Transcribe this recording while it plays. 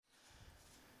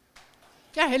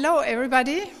Yeah, hello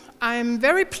everybody. I'm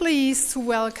very pleased to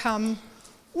welcome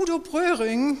Udo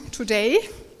Bröhring today.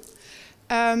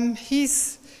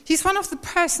 He's one of the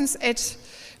persons at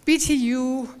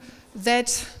BTU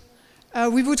that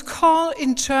we would call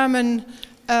in German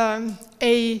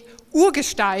a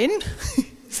Urgestein.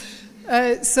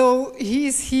 So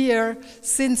he's here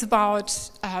since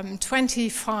about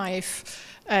 25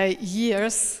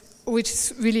 years, which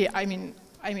is really, I'm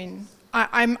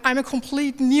a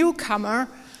complete newcomer.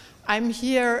 I'm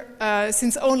here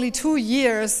since only 2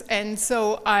 years, and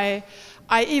so I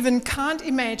even can't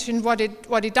imagine what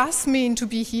it does mean to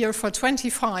be here for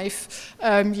 25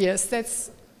 years.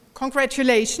 That's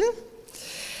congratulations.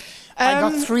 I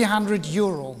got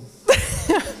 €300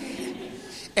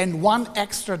 and 1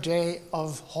 extra day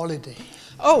of holiday.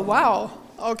 Oh wow!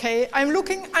 Okay, I'm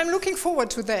looking forward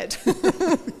to that.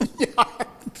 Yeah.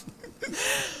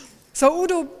 So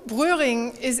Udo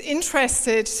Bröhring is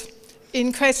interested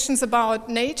in questions about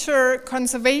nature,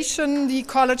 conservation, the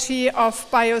ecology of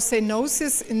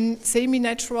biocenosis in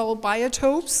semi-natural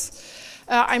biotopes.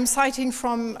 I'm citing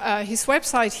from his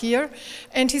website here,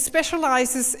 and he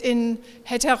specializes in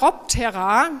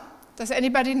Heteroptera. Does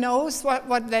anybody know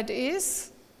what that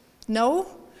is? No?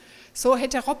 So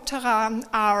Heteroptera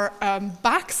are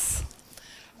bugs.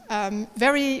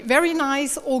 Very, very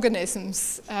nice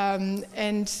organisms,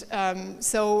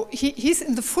 so he's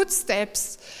in the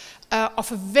footsteps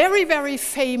of a very, very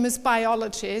famous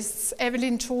biologist,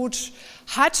 Evelyn George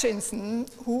Hutchinson,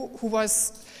 who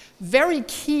was very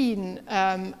keen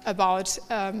about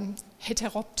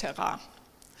Heteroptera.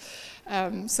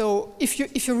 So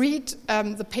if you read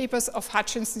the papers of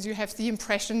Hutchinson, you have the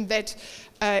impression that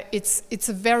it's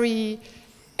a very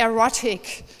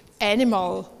erotic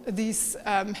animal, these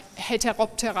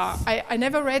Heteroptera. I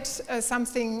never read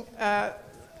something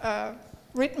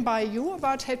written by you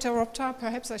about Heteroptera.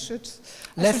 Perhaps I should.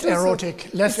 Less erotic.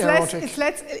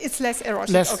 It's less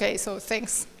erotic. Okay, so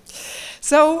thanks.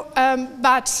 So,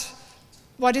 but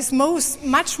what is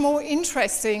much more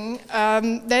interesting,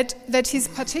 that he's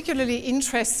particularly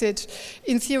interested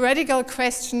in theoretical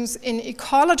questions in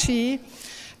ecology,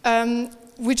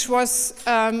 which was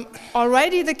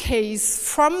already the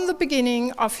case from the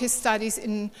beginning of his studies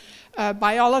in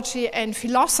biology and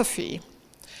philosophy.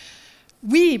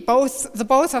 The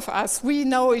both of us, we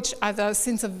know each other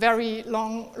since a very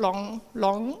long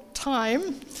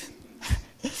time.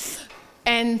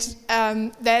 And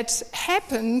that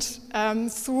happened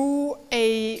through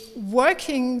a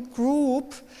working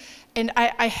group, and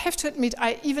I have to admit,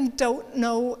 I even don't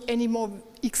know anymore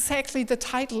exactly the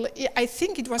title. I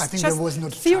think it was just there was no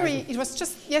theory. Title. It was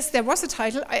just, yes, there was a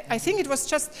title. I think it was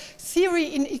just theory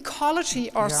in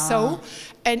ecology or so.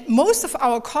 And most of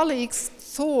our colleagues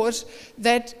thought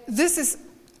that this is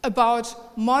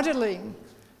about modeling.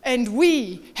 And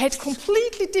we had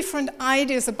completely different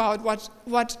ideas about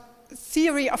what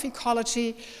theory of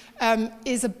ecology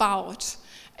is about.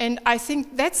 And I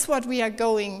think that's what we are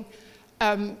going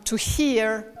to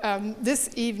hear this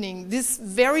evening, this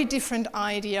very different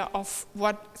idea of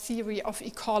what theory of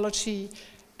ecology,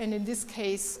 and in this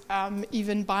case,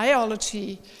 even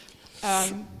biology,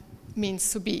 means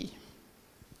to be.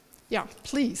 Yeah,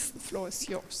 please, the floor is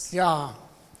yours. Yeah.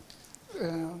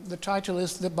 The title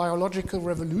is The Biological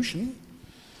Revolution.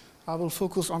 I will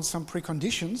focus on some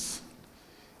preconditions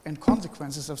and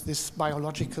consequences of this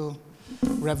biological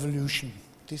revolution.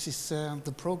 This is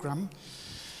the program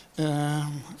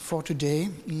for today.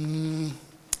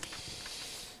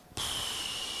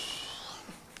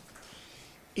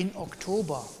 In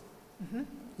October,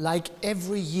 like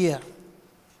every year,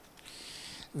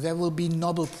 there will be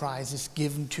Nobel Prizes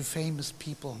given to famous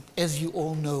people. As you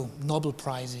all know, Nobel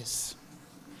Prizes.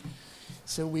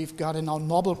 So we've got a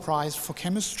Nobel Prize for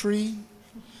chemistry,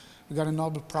 we got a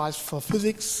Nobel Prize for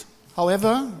physics.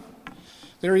 However,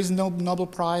 there is no Nobel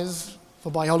Prize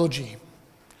for biology.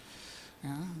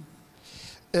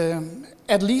 Yeah.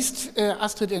 At least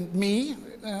Astrid and me,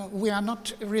 we are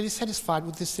not really satisfied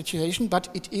with this situation, but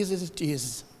it is as it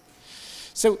is.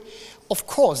 So, of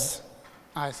course,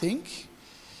 I think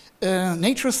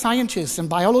nature scientists and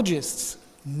biologists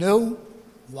know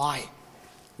why.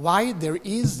 Why there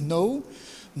is no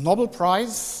Nobel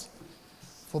Prize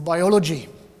for biology.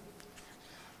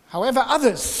 However,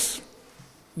 others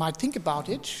might think about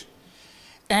it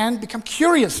and become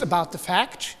curious about the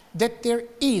fact that there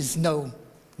is no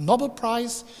Nobel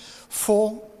Prize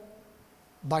for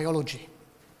biology.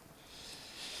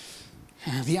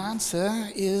 The answer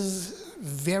is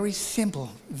very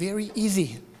simple, very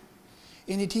easy.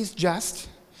 And it is just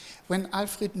when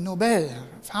Alfred Nobel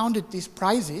founded these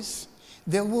prizes,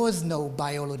 there was no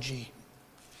biology.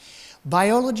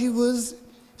 biology was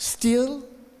still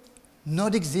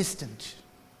not existent.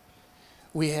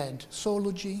 We had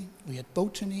zoology, we had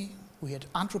botany, we had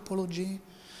anthropology,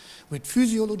 we had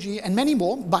physiology, and many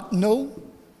more, but no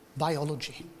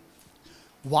biology.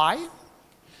 Why?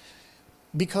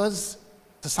 Because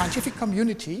the scientific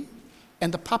community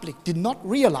and the public did not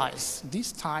realize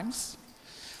these times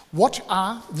what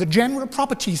are the general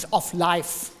properties of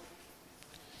life.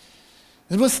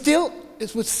 It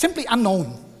was simply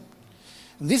unknown.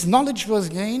 And this knowledge was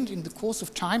gained in the course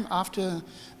of time after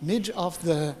mid of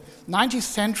the 19th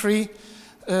century,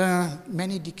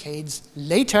 many decades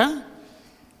later,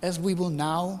 as we will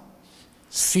now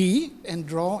see and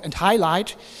draw and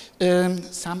highlight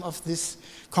some of these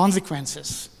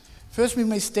consequences. First, we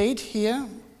may state here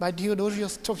by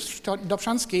Theodosius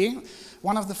Dobzhansky,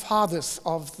 one of the fathers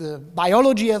of the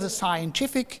biology as a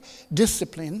scientific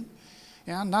discipline.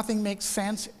 Yeah, nothing makes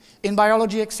sense in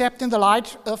biology except in the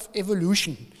light of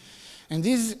evolution. And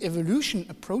these evolution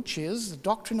approaches, the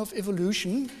doctrine of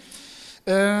evolution,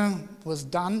 was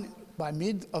done by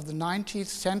mid of the 19th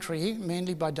century,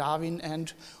 mainly by Darwin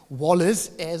and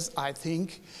Wallace, as I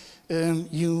think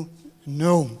you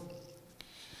know.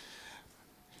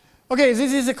 Okay,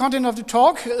 this is the content of the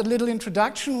talk, a little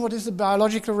introduction. What is the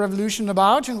biological revolution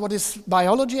about and what is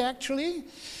biology actually?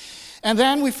 And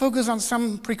then we focus on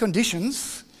some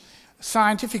preconditions,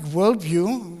 scientific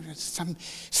worldview, some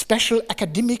special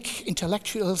academic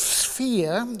intellectual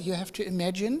sphere you have to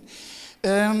imagine,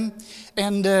 and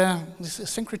this is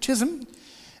syncretism.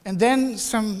 And then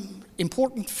some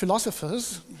important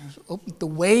philosophers opened the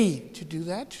way to do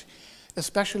that,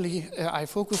 especially I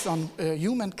focus on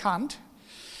Hume and Kant.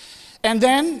 And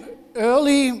then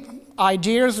early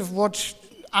ideas of what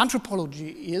anthropology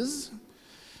is.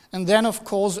 And then, of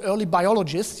course, early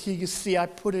biologists. Here you see I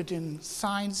put it in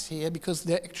science here because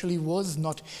there actually was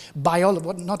not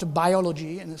a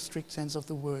biology in the strict sense of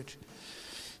the word.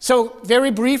 So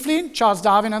very briefly, Charles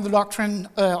Darwin and the doctrine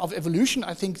of evolution.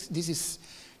 I think this is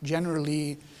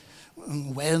generally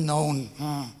well known,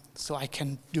 so I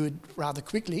can do it rather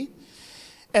quickly.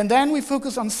 And then we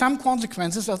focus on some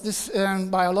consequences of this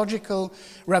biological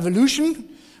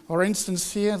revolution. For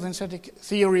instance, here, the synthetic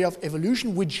theory of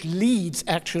evolution, which leads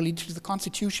actually to the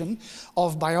constitution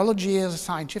of biology as a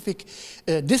scientific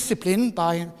discipline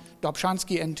by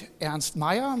Dobzhansky and Ernst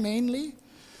Mayr mainly.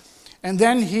 And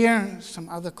then here, some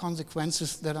other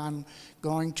consequences that I'm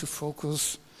going to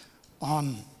focus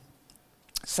on.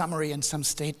 Summary and some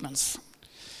statements.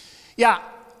 Yeah.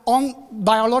 On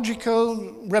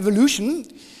biological revolution,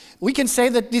 we can say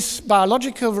that this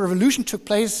biological revolution took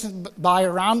place by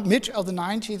around mid of the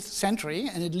 19th century,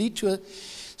 and it led to a,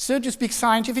 so to speak,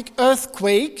 scientific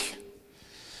earthquake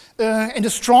and a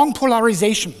strong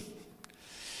polarization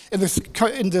in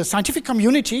the scientific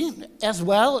community as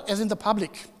well as in the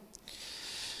public,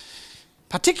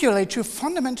 particularly to a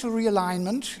fundamental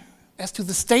realignment as to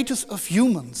the status of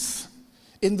humans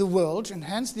in the world, and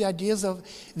hence the ideas of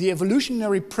the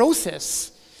evolutionary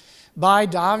process by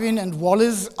Darwin and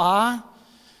Wallace are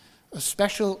of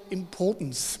special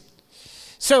importance.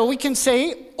 So we can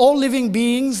say all living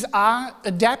beings are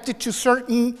adapted to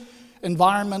certain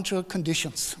environmental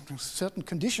conditions,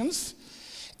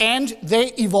 and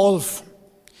they evolve.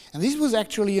 And this was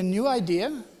actually a new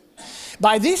idea.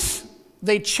 By this,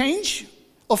 they change,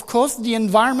 of course, the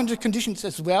environmental conditions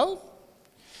as well.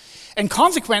 And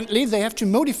consequently, they have to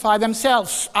modify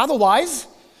themselves. Otherwise,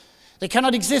 they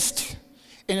cannot exist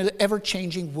in an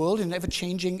ever-changing world, in an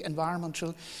ever-changing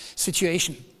environmental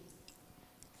situation.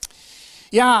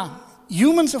 Yeah,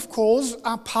 humans, of course,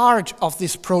 are part of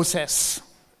this process,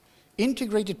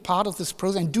 integrated part of this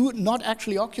process, and do not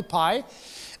actually occupy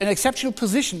an exceptional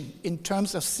position in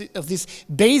terms of these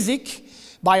basic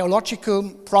biological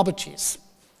properties.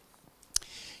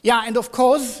 Yeah, and of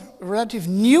course, a relative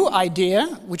new idea,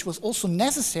 which was also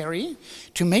necessary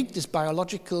to make this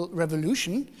biological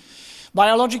revolution,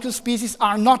 biological species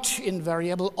are not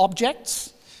invariable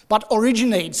objects, but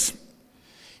originates,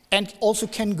 and also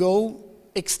can go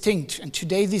extinct. And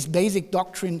today this basic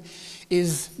doctrine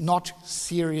is not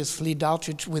seriously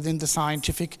doubted within the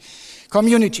scientific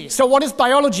community. So what is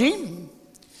biology?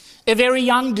 A very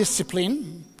young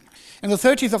discipline. In the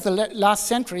 30s of the last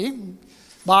century,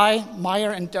 by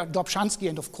Mayr and Dobzhansky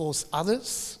and, of course,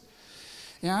 others.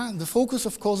 Yeah, the focus,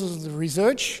 of course, is the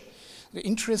research, the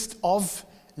interest of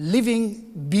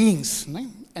living beings.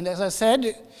 And as I said,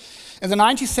 in the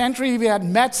 19th century, we had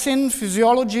medicine,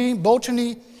 physiology,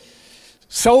 botany,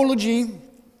 zoology.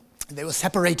 They were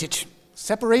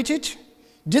separated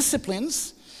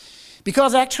disciplines,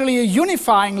 because actually a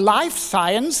unifying life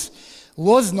science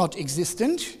was not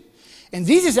existent. And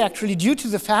this is actually due to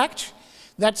the fact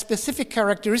that specific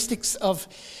characteristics of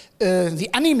the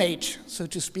animate, so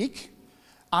to speak,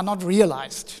 are not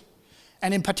realized.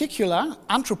 And in particular,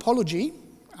 anthropology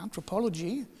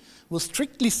was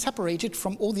strictly separated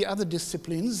from all the other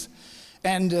disciplines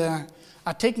and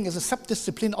are taken as a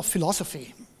subdiscipline of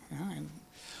philosophy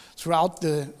throughout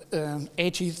the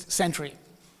 18th century.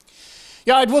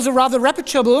 Yeah, it was a rather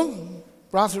reputable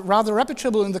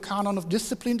in the canon of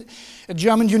discipline at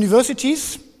German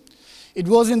universities. It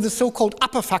was in the so-called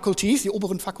upper faculties, the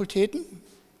oberen Fakultäten,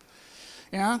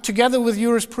 together with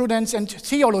jurisprudence and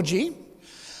theology.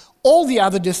 All the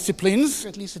other disciplines,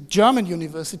 at least at German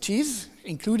universities,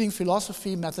 including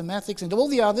philosophy, mathematics, and all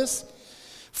the others,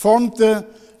 formed the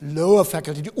lower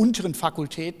faculty, the unteren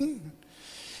Fakultäten,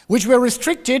 which were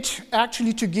restricted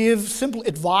actually to give simple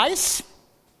advice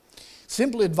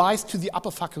to the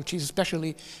upper faculties,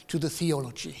 especially to the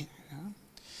theology.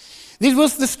 This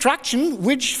was the structure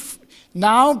which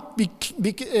now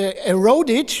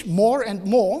eroded more and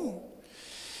more,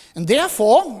 and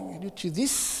therefore, due to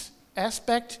this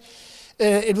aspect,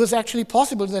 it was actually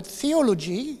possible that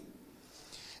theology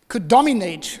could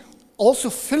dominate also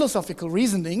philosophical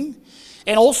reasoning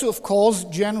and also, of course,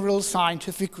 general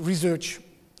scientific research.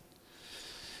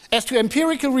 As to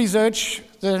empirical research,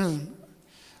 then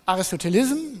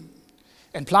Aristotelianism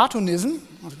and Platonism,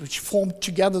 which formed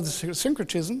together the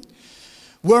syncretism,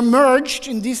 were merged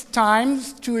in these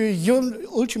times to a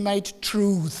ultimate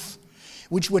truth,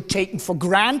 which were taken for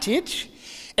granted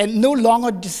and no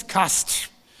longer discussed.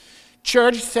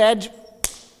 Church said,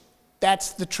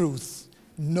 that's the truth.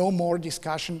 No more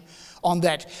discussion on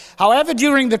that. However,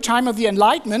 during the time of the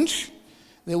Enlightenment,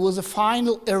 there was a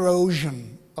final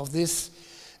erosion of this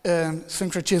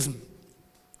syncretism.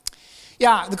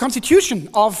 Yeah, the constitution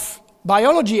of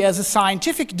biology as a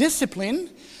scientific discipline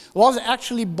was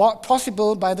actually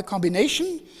possible by the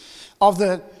combination of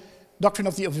the doctrine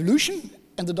of the evolution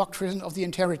and the doctrine of the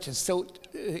inheritance. So,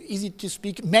 easy to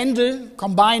speak,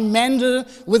 combine Mendel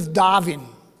with Darwin.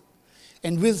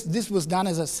 And this was done,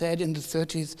 as I said, in the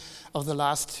 30s of the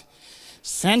last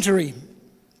century.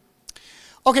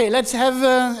 Okay, let's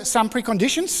have some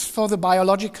preconditions for the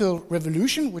biological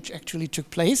revolution, which actually took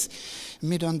place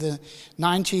mid on the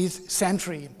 19th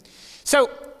century. So,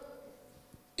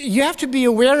 you have to be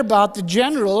aware about the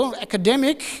general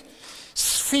academic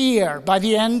sphere by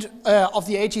the end of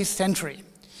the 18th century.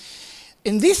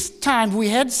 In this time, we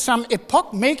had some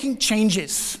epoch-making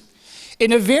changes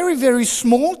in a very, very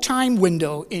small time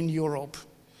window in Europe.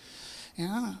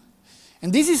 Yeah.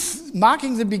 And this is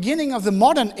marking the beginning of the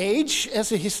modern age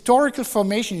as a historical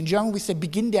formation. In German, we say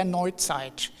Beginn der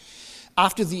Neuzeit,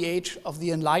 after the age of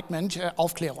the Enlightenment,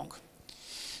 Aufklärung.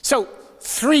 So,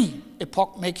 3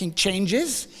 epoch-making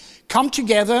changes come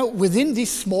together within this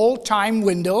small time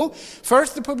window.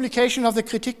 First, the publication of the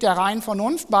Kritik der reinen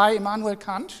Vernunft by Immanuel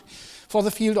Kant for the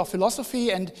field of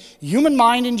philosophy and human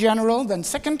mind in general. Then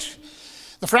second,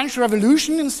 the French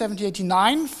Revolution in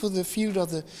 1789 for the field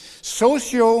of the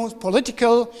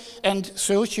socio-political and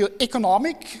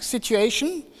socio-economic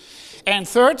situation. And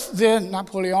third, the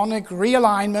Napoleonic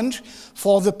realignment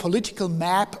for the political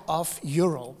map of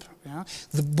Europe. Yeah?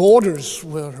 The borders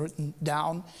were written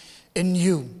down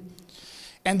anew.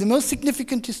 And the most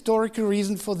significant historical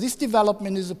reason for this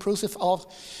development is a process of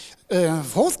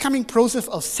forthcoming process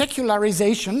of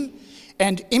secularization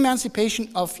and emancipation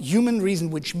of human reason,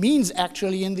 which means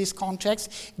actually in this context,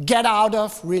 get out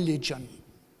of religion.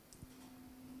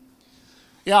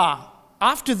 Yeah,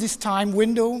 after this time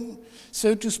window,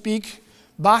 so to speak,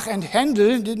 Bach and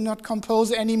Handel did not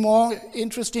compose any more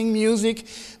interesting music,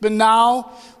 but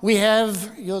now we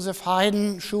have Joseph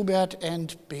Haydn, Schubert,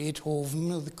 and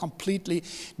Beethoven, the completely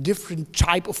different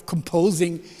type of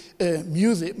composing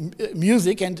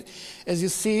music. And as you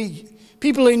see,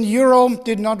 people in Europe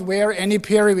did not wear any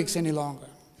periwigs any longer.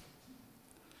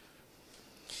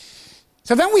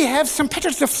 So then we have some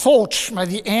patterns of thought by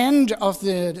the end of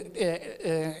the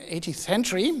 18th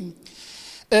century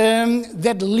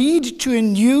that lead to a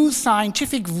new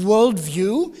scientific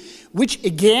worldview, which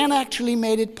again actually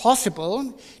made it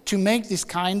possible to make this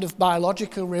kind of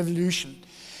biological revolution.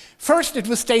 First, it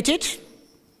was stated,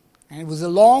 and it was a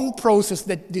long process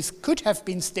that this could have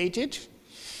been stated,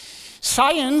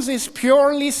 science is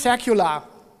purely secular.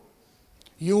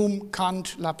 Hume,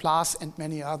 Kant, Laplace, and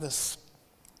many others.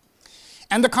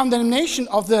 And the condemnation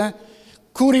of the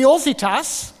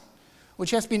curiositas,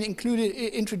 which has been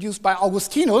introduced by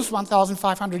Augustinus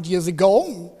 1,500 years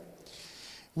ago,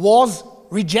 was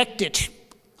rejected.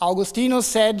 Augustinus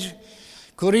said,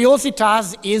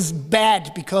 curiositas is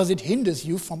bad because it hinders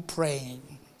you from praying.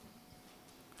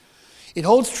 It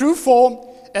holds true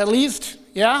for at least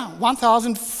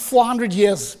 1,400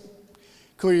 years,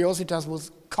 Curiositas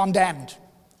was condemned.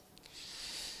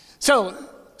 So,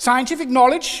 scientific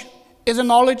knowledge is a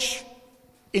knowledge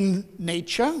in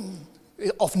nature,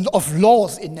 of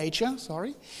laws in nature,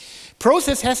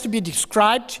 Process has to be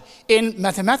described in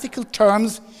mathematical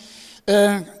terms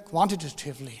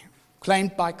quantitatively,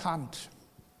 claimed by Kant.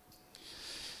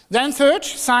 Then third,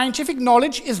 scientific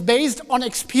knowledge is based on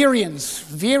experience.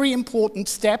 Very important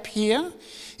step here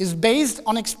is based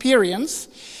on experience.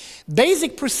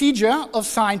 Basic procedure of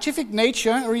scientific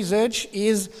nature research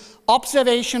is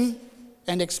observation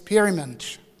and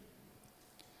experiment.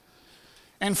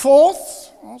 And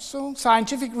fourth, also,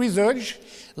 scientific research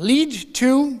leads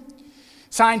to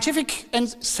scientific and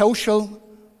social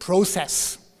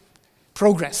progress.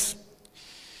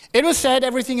 It was said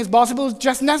everything is possible,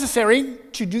 just necessary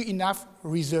to do enough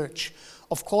research.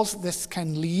 Of course, this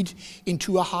can lead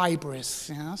into a hybris,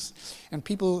 yes? And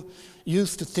people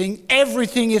used to think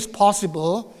everything is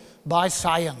possible by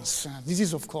science. This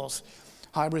is, of course,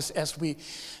 hybris as we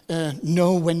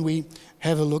know when we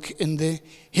have a look in the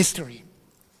history.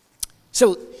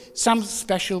 So, some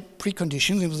special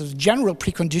preconditions, it was general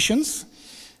preconditions,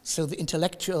 so the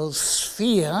intellectual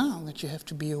sphere that you have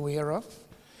to be aware of.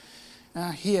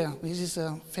 Here, this is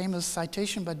a famous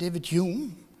citation by David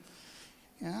Hume.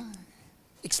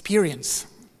 Experience,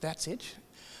 that's it.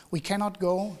 We cannot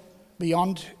go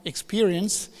beyond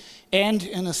experience. And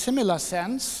in a similar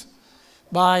sense,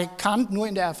 by Kant, nur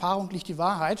in der Erfahrung liegt die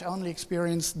Wahrheit, only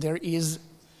experience there is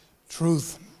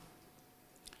truth.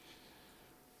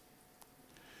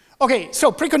 Okay,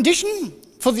 so precondition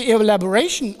for the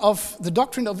elaboration of the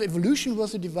doctrine of evolution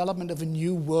was the development of a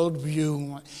new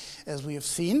worldview, as we have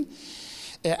seen.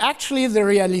 Actually, the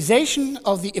realization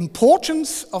of the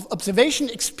importance of observation,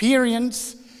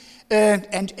 experience,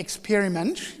 and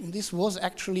experiment. This was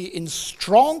actually in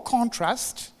strong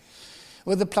contrast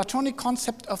with the Platonic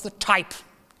concept of the type,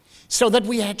 so that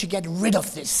we had to get rid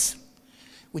of this,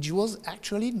 which was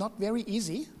actually not very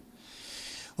easy.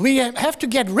 We have to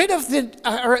get rid of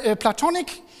the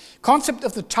Platonic concept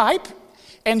of the type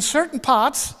and certain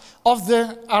parts of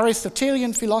the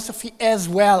Aristotelian philosophy as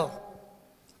well.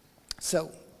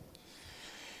 So,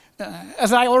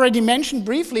 as I already mentioned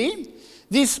briefly,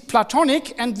 this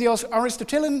Platonic and the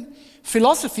Aristotelian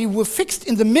philosophy were fixed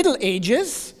in the Middle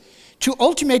Ages to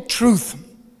ultimate truth,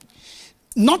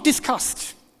 not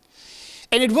discussed.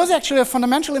 And it was actually of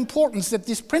fundamental importance that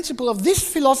this principle of this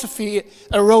philosophy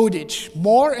eroded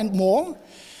more and more.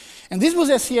 And this was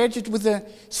associated with the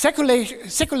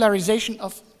secularization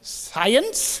of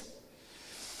science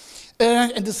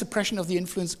and the suppression of the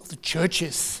influence of the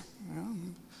churches.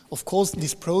 Of course,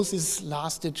 this process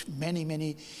lasted many,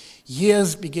 many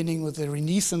years, beginning with the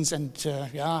Renaissance and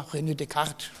René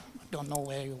Descartes. I don't know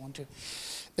where you want to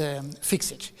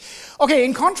fix it. Okay,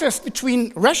 in contrast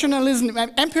between rationalism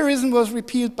and empirism was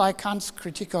repealed by Kant's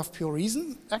Critique of Pure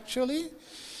Reason, actually,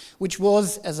 which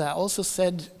was, as I also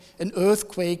said, an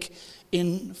earthquake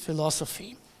in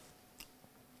philosophy.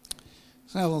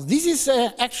 So this is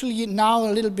actually now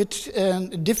a little bit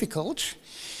difficult.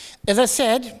 As I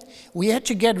said, we had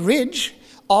to get rid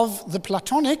of the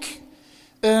Platonic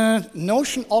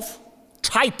notion of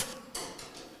type.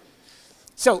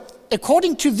 So,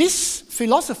 according to this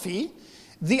philosophy,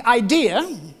 the idea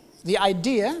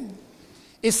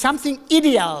is something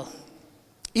ideal,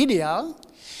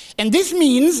 and this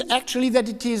means actually that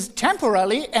it is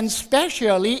temporally and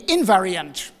spatially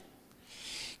invariant,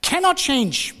 cannot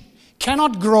change,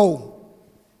 cannot grow,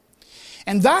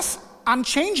 and thus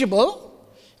unchangeable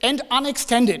and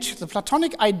unextended. The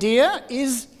Platonic idea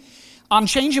is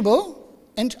unchangeable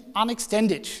and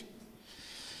unextended.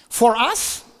 For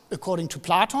us, according to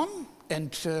Platon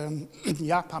and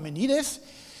Parmenides,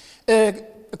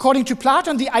 according to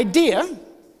Platon, the idea,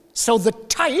 so the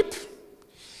type,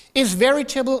 is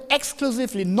veritable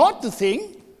exclusively, not the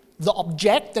thing, the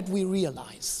object that we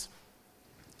realize.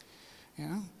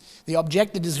 The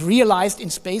object that is realized in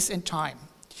space and time.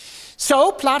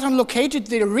 So Platon located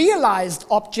the realized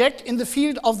object in the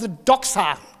field of the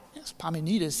doxa, as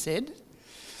Parmenides said.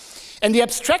 And the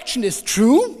abstraction is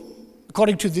true,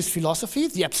 according to this philosophy.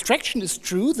 The abstraction is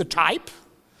true, the type,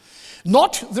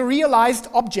 not the realized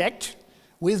object,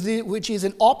 which is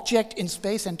an object in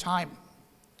space and time.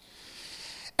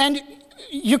 And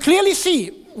you clearly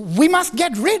see, we must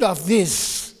get rid of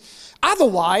this.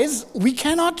 Otherwise, we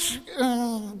cannot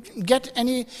get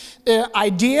any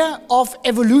idea of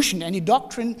evolution, any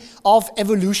doctrine of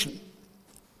evolution.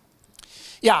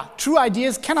 True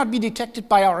ideas cannot be detected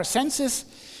by our senses,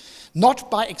 not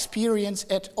by experience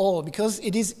at all, because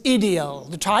it is ideal.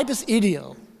 The type is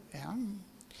ideal.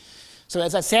 So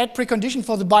as I said, precondition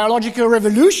for the biological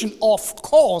revolution, of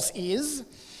course, is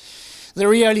the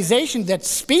realization that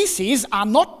species are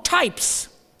not types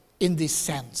in this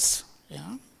sense.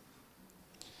 Yeah?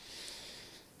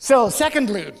 So,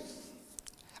 secondly,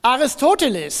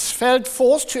 Aristoteles felt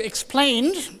forced to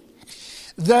explain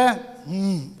the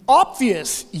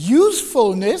obvious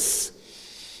usefulness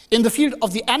in the field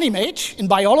of the animate, in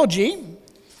biology,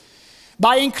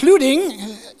 by including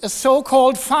a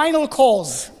so-called final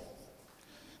cause,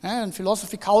 in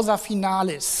philosophy, causa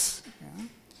finalis,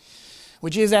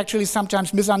 which is actually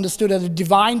sometimes misunderstood as a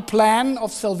divine plan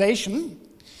of salvation.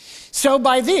 So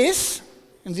by this,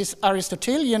 in this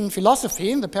Aristotelian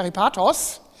philosophy, in the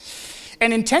Peripatos,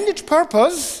 an intended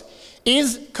purpose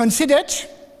is considered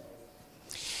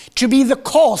to be the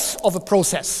cause of a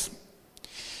process.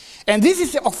 And this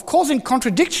is, of course, in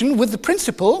contradiction with the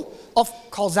principle of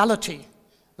causality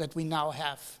that we now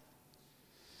have.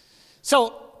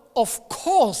 So, of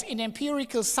course, in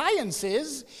empirical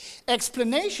sciences,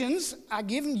 explanations are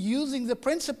given using the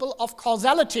principle of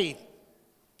causality.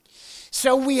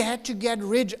 So we had to get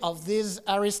rid of this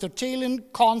Aristotelian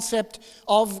concept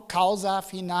of causa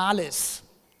finalis.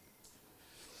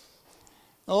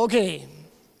 Okay.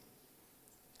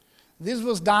 This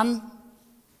was done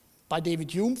by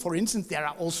David Hume. For instance, there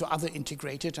are also other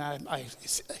integrated. I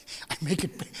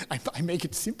make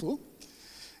it simple.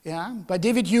 Yeah, by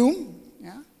David Hume.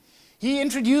 Yeah. He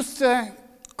introduced the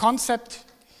concept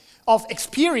of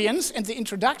experience and the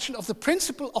introduction of the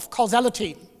principle of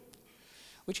causality,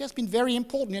 which has been very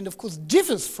important and, of course,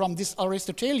 differs from this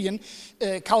Aristotelian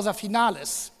causa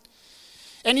finalis.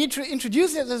 And he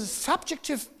introduced it as a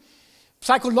subjective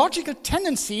psychological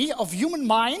tendency of human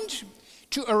mind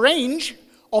to arrange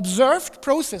observed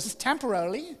processes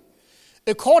temporarily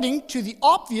according to the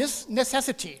obvious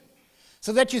necessity.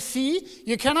 So that you see,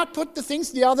 you cannot put the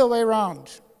things the other way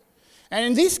around. And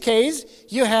in this case,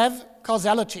 you have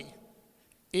causality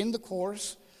in the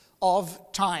course of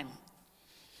time.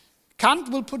 Kant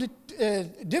will put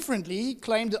it differently. He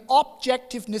claimed the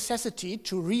objective necessity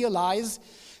to realize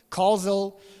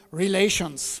causal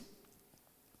relations.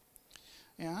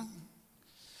 Yeah.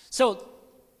 So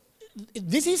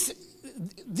this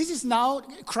is now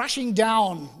crushing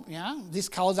down, yeah, this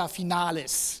causa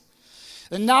finalis.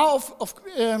 And now,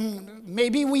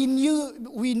 maybe we need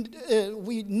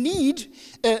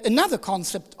another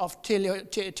concept of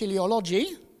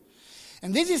teleology,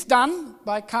 and this is done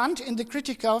by Kant in the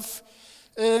Critique of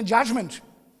Judgment,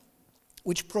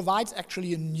 which provides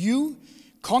actually a new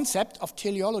concept of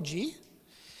teleology.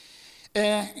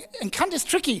 And Kant is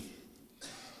tricky.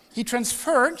 He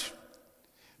transferred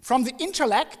from the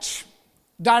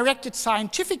intellect-directed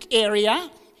scientific area,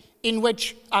 in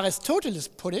which Aristoteles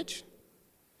put it,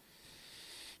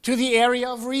 to the area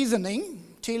of reasoning.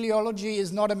 Teleology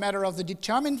is not a matter of the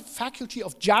determined faculty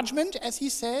of judgment, as he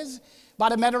says,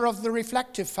 but a matter of the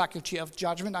reflective faculty of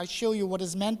judgment. I show you what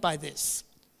is meant by this,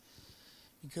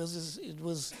 because it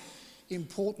was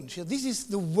important. This is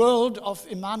the world of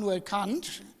Immanuel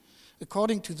Kant,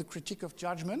 according to the Critique of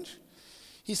Judgment.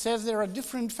 He says there are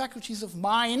different faculties of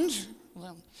mind,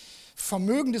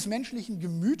 Vermögen des menschlichen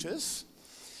Gemütes.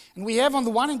 And we have on the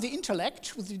one hand the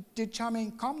intellect with the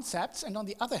determining concepts, and on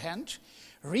the other hand,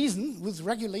 reason with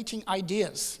regulating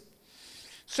ideas.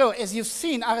 So, as you've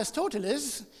seen,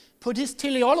 Aristoteles put his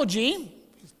teleology,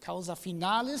 his causa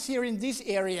finalis, here in this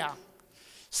area,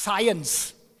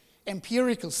 science,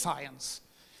 empirical science,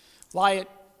 while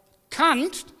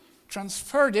Kant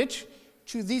transferred it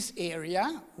to this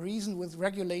area, reason with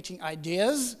regulating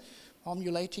ideas,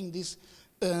 formulating this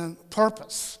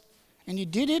purpose. And he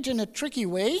did it in a tricky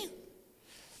way.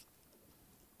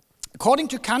 According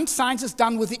to Kant, science is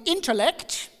done with the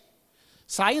intellect.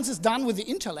 Science is done with the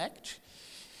intellect,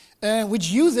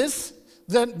 which uses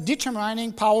the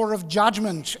determining power of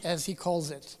judgment, as he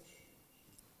calls it.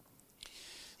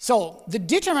 So, the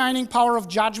determining power of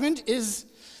judgment is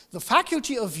the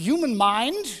faculty of human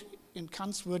mind, in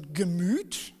Kant's word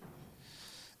Gemüt,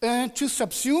 to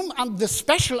subsume the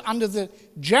special under the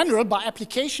general by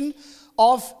application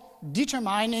of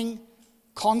determining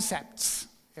concepts.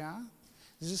 Yeah?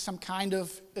 This is some kind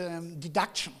of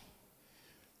deduction.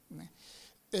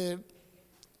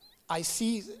 I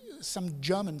see some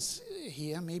Germans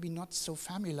here, maybe not so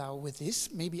familiar with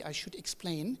this. Maybe I should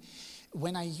explain.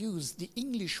 When I use the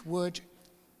English word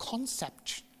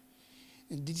concept,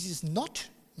 this is not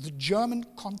the German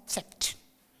concept.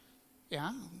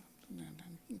 Yeah?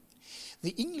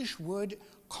 The English word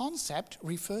concept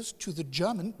refers to the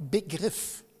German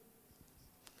Begriff.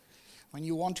 When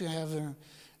you want to have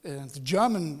the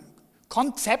German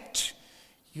concept,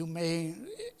 you may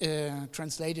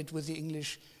translate it with the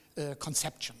English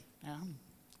conception. Yeah?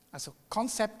 Also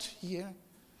concept here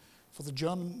for the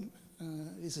German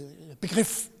is a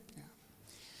Begriff. Yeah.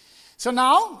 So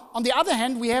now, on the other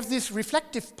hand, we have this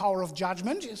reflective power of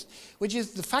judgment, which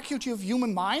is the faculty of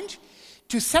human mind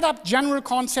to set up general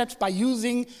concepts by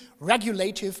using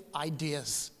regulative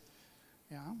ideas.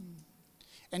 Yeah.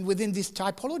 And within this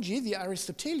typology, the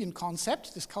Aristotelian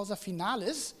concept, this causa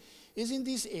finalis, is in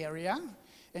this area.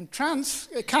 And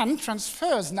Kant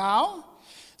transfers now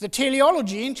the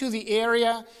teleology into the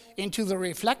area, into the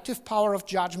reflective power of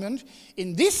judgment.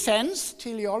 In this sense,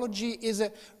 teleology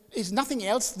is nothing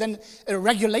else than a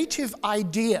regulative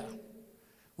idea,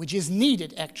 which is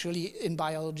needed actually in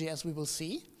biology, as we will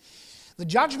see. The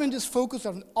judgment is focused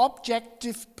on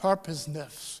objective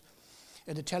purposiveness.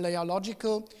 And the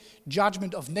teleological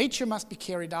judgment of nature must be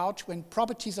carried out when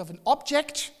properties of an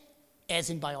object, as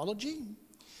in biology,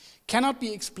 cannot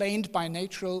be explained by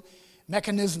natural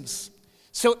mechanisms.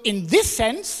 So in this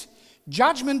sense,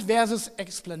 judgment versus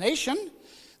explanation,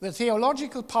 the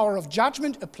theological power of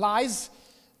judgment applies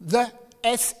the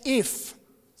as if,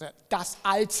 the das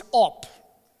als ob,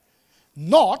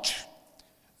 not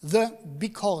the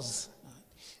because.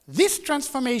 This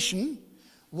transformation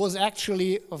was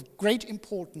actually of great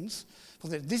importance.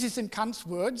 This is in Kants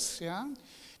words. Ja.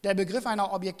 Der Begriff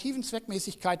einer objektiven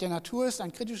Zweckmäßigkeit der Natur ist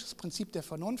ein kritisches Prinzip der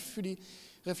Vernunft für die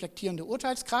reflektierende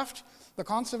Urteilskraft. The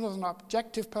concept of an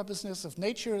objective purposeness of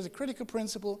nature is a critical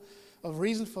principle of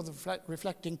reason for the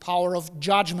reflecting power of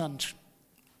judgment.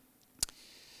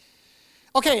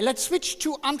 Okay, let's switch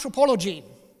to anthropology.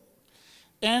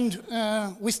 And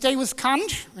we stay with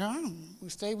Kant. Yeah, we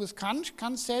stay with Kant.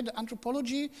 Kant said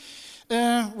anthropology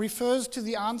refers to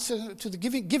the answer to the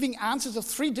giving answers of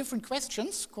three different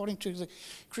questions, according to the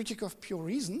Critique of Pure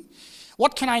Reason.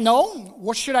 What can I know?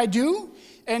 What should I do?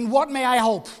 And what may I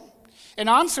hope? And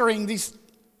answering these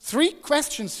three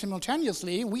questions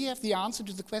simultaneously, we have the answer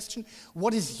to the question: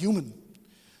 what is human?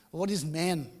 What is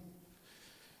man?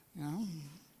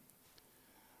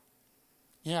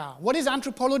 Yeah. What is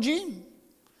anthropology?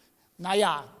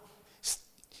 Naja,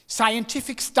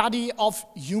 scientific study of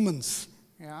humans.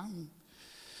 Yeah.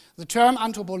 The term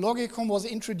anthropologicum was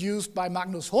introduced by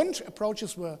Magnus Hund.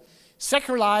 Approaches were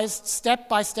secularized step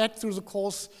by step through the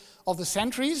course of the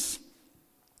centuries.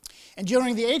 And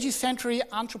during the 18th century,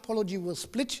 anthropology was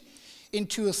split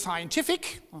into a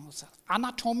scientific,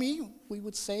 anatomy, we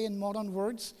would say in modern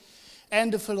words,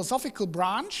 and a philosophical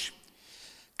branch.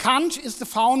 Kant is the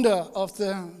founder of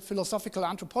the philosophical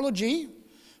anthropology.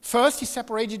 First, he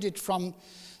separated it from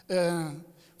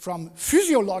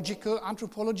physiological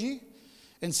anthropology,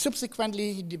 and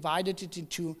subsequently he divided it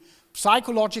into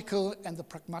psychological and the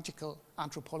pragmatical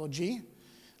anthropology.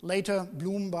 Later,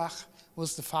 Blumenbach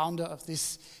was the founder of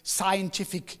this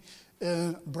scientific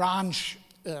branch,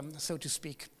 so to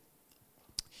speak.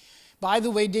 By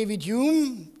the way, David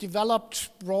Hume developed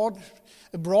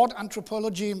a broad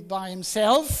anthropology by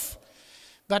himself,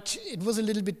 but it was a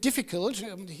little bit difficult.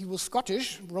 He was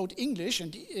Scottish, wrote English,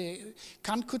 and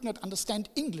Kant could not understand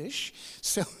English,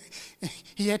 so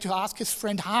he had to ask his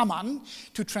friend Hamann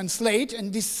to translate,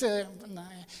 and this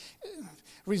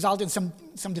resulted in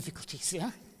some difficulties.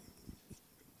 Yeah.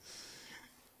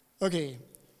 Okay,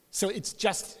 so it's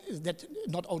just that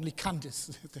not only Kant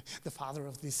is the father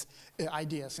of these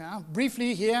ideas. Yeah?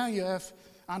 Briefly, here you have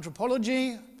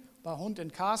anthropology by Hund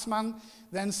and Kaßmann,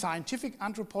 then scientific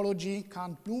anthropology,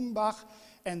 Kant, Blumenbach,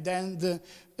 and then the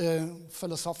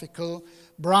philosophical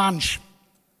branch.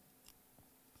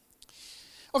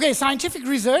 Okay, scientific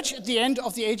research at the end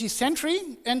of the 18th century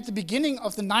and the beginning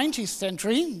of the 19th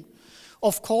century,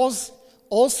 of course,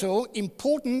 also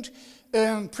important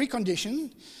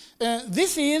precondition.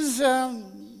 This is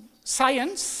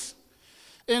science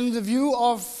in the view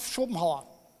of Schopenhauer.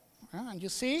 And you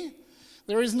see,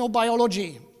 there is no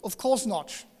biology. Of course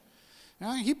not.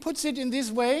 He puts it in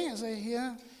this way, as I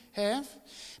here have.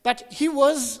 But he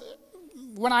was,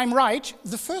 when I'm right,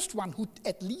 the first one who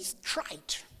at least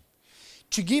tried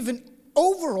to give an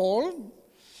overall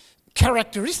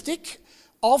characteristic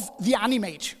of the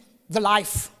animate, the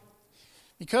life.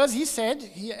 Because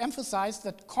he emphasized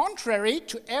that contrary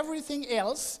to everything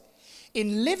else,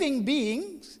 in living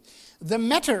beings, the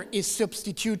matter is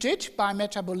substituted by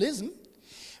metabolism,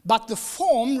 but the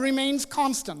form remains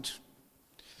constant.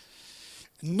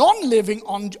 Non-living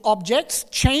objects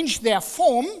change their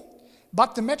form,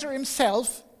 but the matter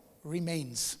himself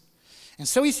remains. And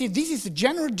so you see, this is the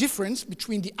general difference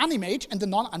between the animate and the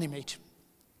non-animate.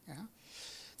 Yeah?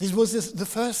 This was the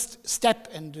first step,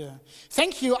 and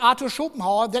thank you, Arthur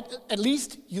Schopenhauer, that at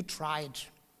least you tried.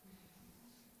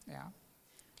 Yeah.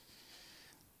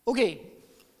 Okay.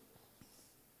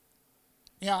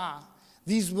 Yeah,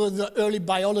 these were the early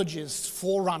biologists,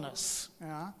 forerunners.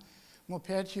 Yeah.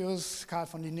 Maupertuis, Carl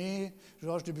von Linné,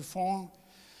 Georges de Buffon,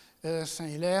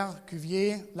 Saint-Hilaire,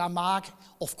 Cuvier, Lamarck.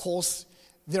 Of course,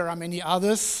 there are many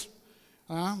others.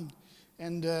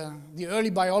 And the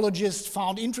early biologists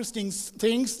found interesting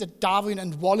things that Darwin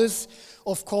and Wallace,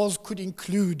 of course, could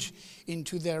include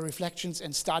into their reflections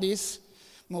and studies.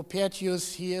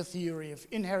 Maupertuis here, theory of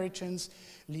inheritance.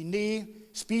 Linné,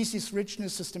 species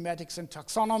richness, systematics and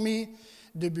taxonomy.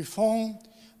 De Buffon,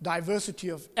 diversity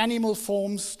of animal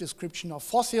forms, description of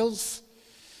fossils.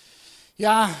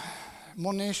 Yeah,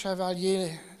 Monet,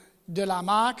 Chevalier, de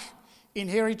Lamarck,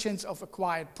 inheritance of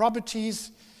acquired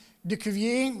properties. De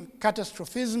Cuvier,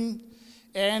 catastrophism,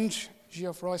 and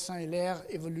Geoffroy Saint-Hilaire,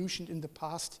 evolution in the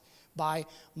past by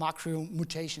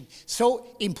macromutation.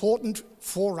 So important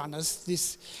forerunners,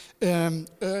 this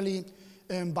early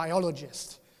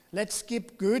biologist. Let's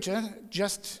skip Goethe,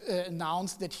 just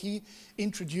announced that he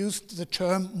introduced the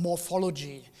term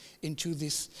morphology into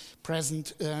this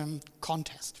present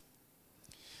contest.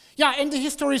 Yeah, and the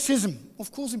historicism,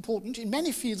 of course important in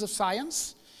many fields of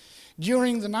science.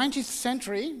 During the 19th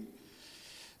century,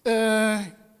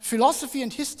 philosophy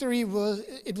and history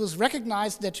it was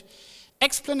recognized that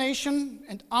explanation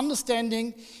and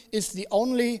understanding is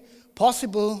only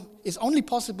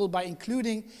possible by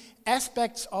including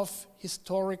aspects of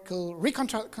historical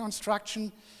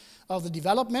reconstruction of the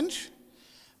development.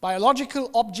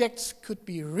 Biological objects could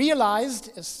be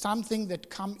realized as something that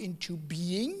come into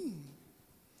being,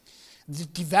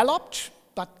 developed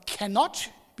but cannot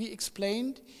be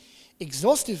explained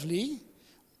exhaustively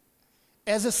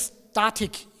as a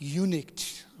static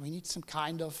unit. We need some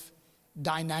kind of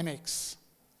dynamics.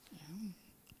 Yeah.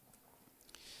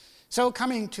 So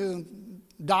coming to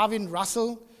Darwin,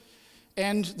 Russell,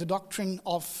 and the doctrine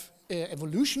of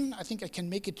evolution, I think I can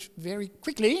make it very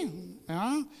quickly.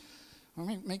 Yeah.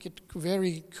 Make it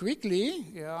very quickly.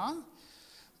 Yeah.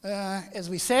 As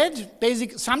we said,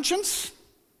 basic assumptions,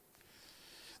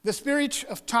 the spirit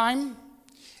of time,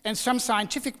 and some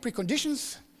scientific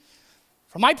preconditions,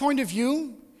 from my point of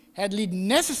view, had led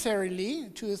necessarily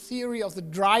to a theory of the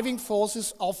driving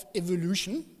forces of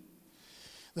evolution.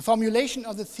 The formulation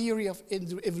of the theory of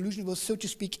evolution was, so to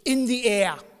speak, in the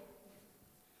air.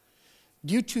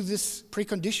 Due to these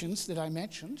preconditions that I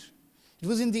mentioned, it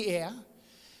was in the air,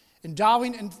 and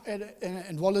Darwin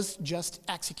and Wallace just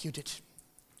executed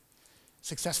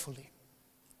successfully.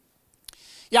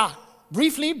 Yeah.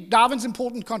 Briefly, Darwin's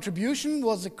important contribution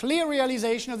was a clear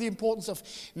realization of the importance of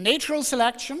natural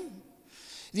selection,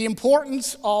 the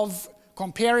importance of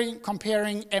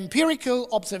comparing empirical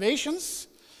observations,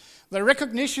 the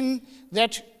recognition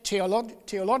that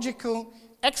theological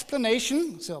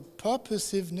explanation, so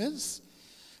purposiveness,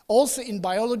 also in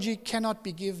biology cannot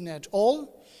be given at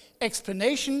all.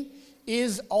 Explanation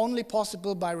is only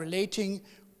possible by relating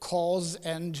cause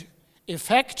and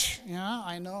effect. Yeah,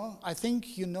 I know. I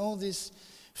think you know these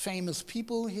famous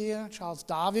people here, Charles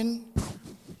Darwin,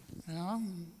 yeah,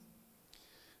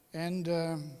 and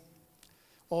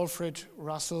Alfred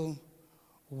Russel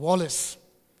Wallace.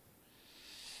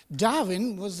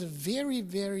 Darwin was a very,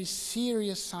 very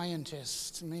serious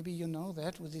scientist. Maybe you know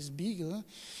that with his beagle.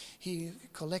 He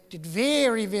collected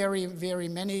very, very, very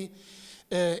many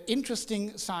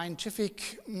interesting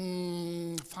scientific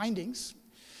findings.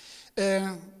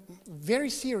 Very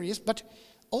serious, but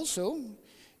also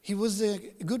he was a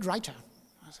good writer,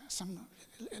 some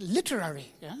literary,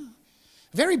 yeah,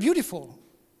 very beautiful.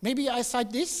 Maybe I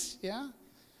cite this, yeah.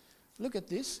 Look at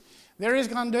this. There is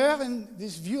grandeur in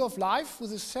this view of life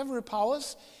with its several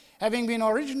powers, having been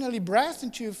originally breathed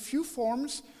into a few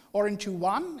forms or into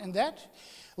one, and that,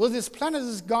 with this planet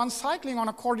is gone cycling on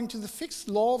according to the fixed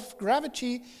law of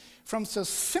gravity, from so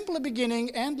simple a beginning,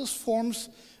 endless forms,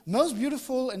 most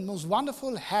beautiful and most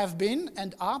wonderful, have been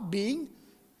and are being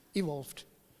evolved.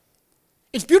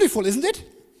 It's beautiful, isn't it?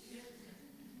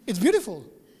 It's beautiful.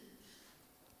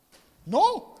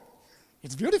 No,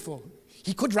 it's beautiful.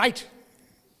 He could write.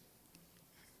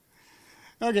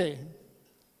 Okay.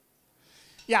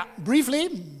 Yeah,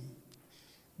 briefly,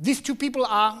 these two people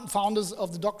are founders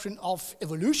of the doctrine of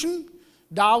evolution.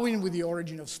 Darwin with the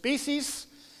origin of species,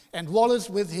 and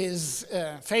Wallace with his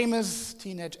famous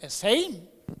Tenet essay.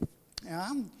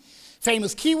 Yeah.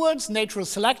 Famous keywords: natural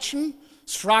selection,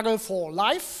 struggle for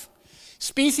life.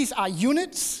 Species are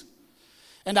units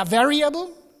and are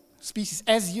variable. Species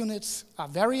as units are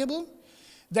variable.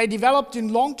 They developed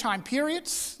in long time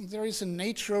periods. There is a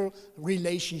natural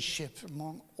relationship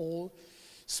among all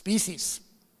species.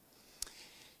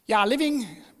 living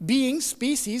beings,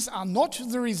 species, are not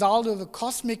the result of a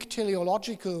cosmic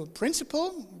teleological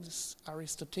principle, this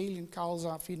Aristotelian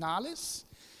causa finalis,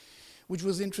 which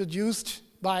was introduced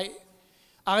by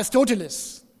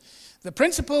Aristoteles. The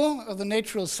principle of the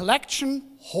natural selection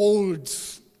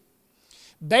holds.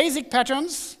 Basic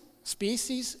patterns,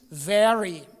 species,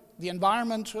 vary. The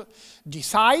environment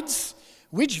decides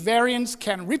which variants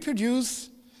can reproduce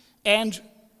and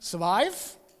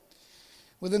survive.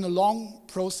 Within a long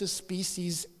process,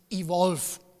 species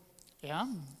evolve. Yeah?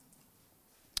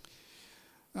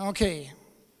 Okay,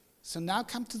 so now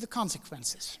come to the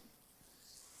consequences,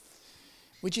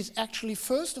 which is actually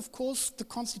first, of course, the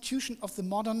constitution of the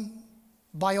modern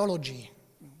biology,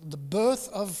 the birth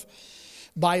of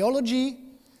biology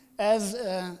as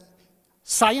a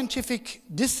scientific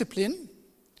discipline.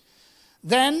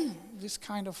 Then this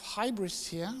kind of hybris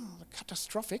here, the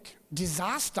catastrophic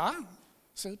disaster,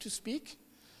 so to speak,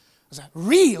 as a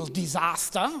real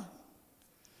disaster,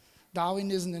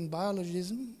 Darwinism and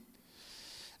biologism.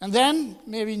 And then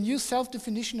maybe a new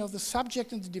self-definition of the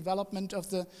subject and the development of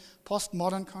the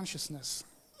postmodern consciousness.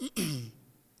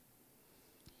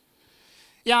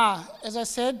 As I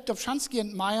said, Dobzhansky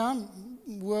and Meyer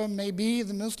were maybe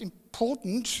the most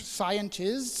important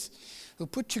scientists who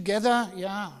put together,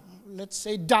 let's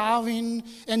say Darwin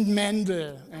and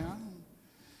Mendel. Yeah?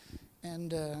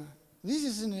 And this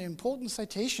is an important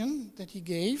citation that he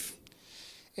gave,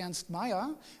 Ernst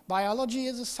Mayr. Biology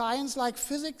is a science like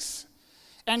physics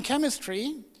and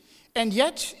chemistry, and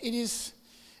yet it is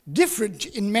different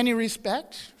in many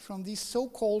respects from these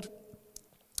so-called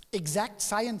exact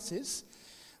sciences.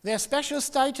 Their special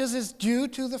status is due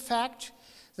to the fact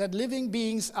that living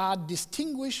beings are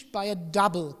distinguished by a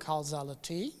double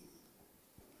causality.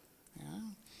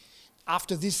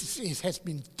 After this, it has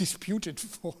been disputed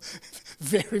for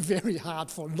very, very hard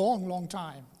for a long, long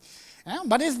time.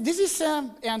 But this is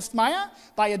Ernst Mayr,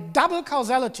 by a double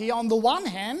causality. On the one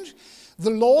hand, the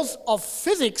laws of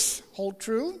physics hold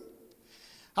true.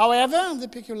 However, the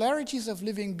peculiarities of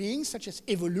living beings, such as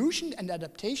evolution and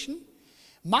adaptation,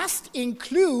 must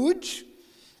include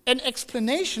an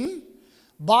explanation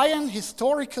by an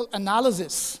historical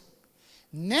analysis,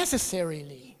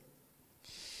 necessarily.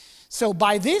 So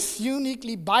by this,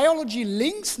 uniquely, biology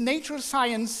links natural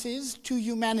sciences to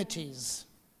humanities,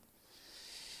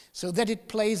 so that it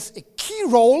plays a key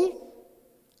role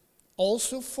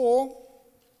also for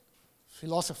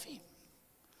philosophy.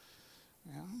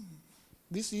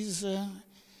 This is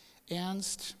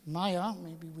Ernst Mayr.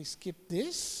 Maybe we skip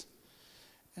this.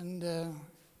 And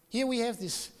here we have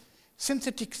this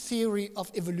synthetic theory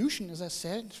of evolution, as I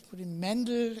said, putting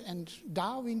Mendel and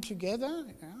Darwin together.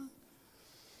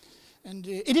 And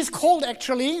it is called,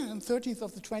 actually, in the 13th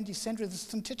of the 20th century, the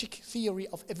synthetic theory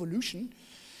of evolution,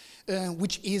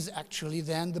 which is actually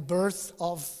then the birth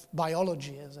of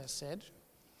biology, as I said.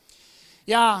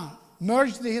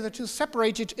 Merged the hitherto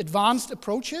separated advanced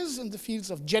approaches in the fields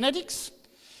of genetics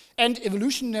and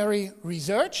evolutionary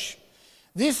research.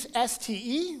 This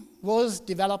STE was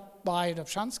developed by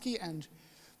Dobzhansky and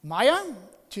Mayr.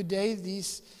 Today,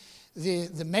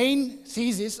 the main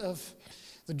thesis of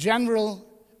the general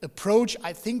approach,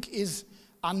 I think, is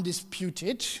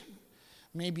undisputed,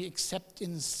 maybe except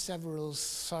in several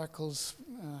circles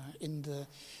in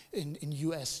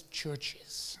U.S.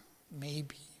 churches,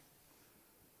 maybe.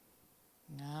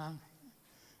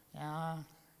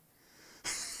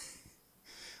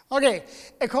 Okay,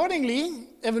 accordingly,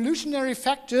 evolutionary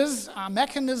factors are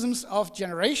mechanisms of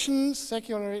generation,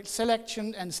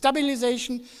 selection, and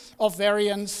stabilization of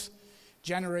variants.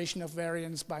 Generation of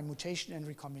variants by mutation and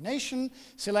recombination,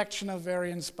 selection of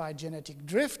variants by genetic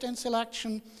drift and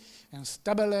selection, and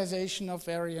stabilization of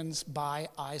variants by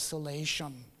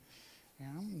isolation.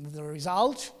 The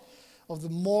result of the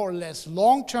more or less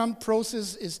long-term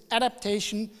process is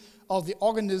adaptation of the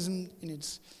organism in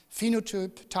its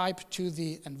phenotype to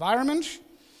the environment.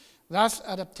 Thus,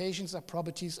 adaptations are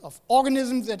properties of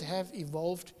organisms that have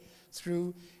evolved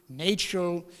through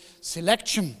natural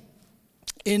selection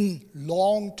in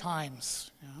long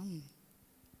times.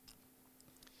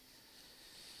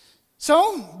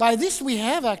 So, by this we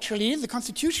have actually the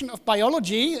constitution of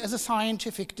biology as a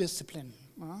scientific discipline,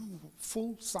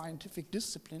 full scientific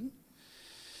discipline.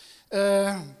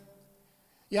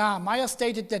 Mayr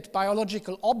stated that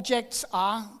biological objects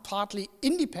are partly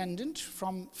independent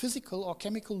from physical or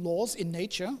chemical laws in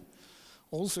nature,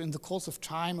 also in the course of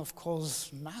time, of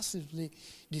course, massively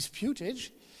disputed.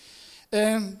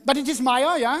 But it is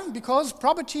Mayr, because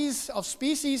properties of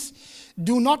species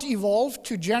do not evolve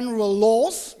to general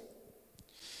laws,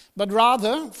 but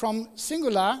rather from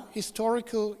singular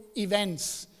historical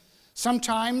events,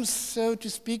 sometimes, so to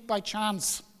speak, by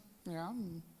chance. Yeah.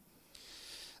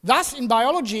 Thus, in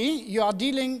biology, you are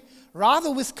dealing rather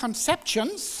with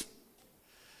conceptions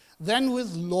than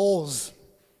with laws.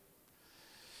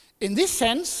 In this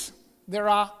sense, there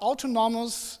are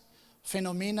autonomous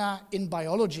phenomena in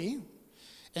biology,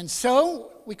 and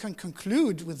so we can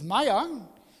conclude with Meyer,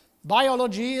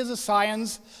 biology is a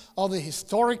science of the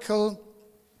historical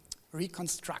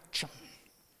reconstruction.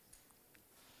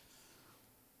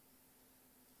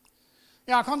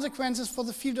 Yeah, consequences for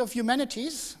the field of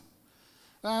humanities.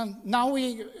 Now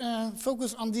we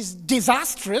focus on these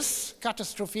disastrous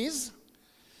catastrophes,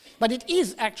 but it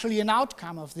is actually an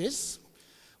outcome of this.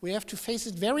 We have to face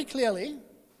it very clearly.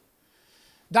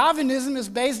 Darwinism is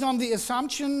based on the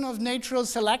assumption of natural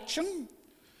selection.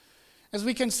 As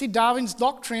we can see, Darwin's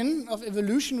doctrine of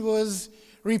evolution was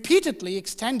repeatedly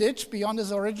extended beyond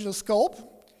its original scope,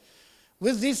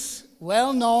 with these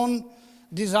well-known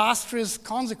disastrous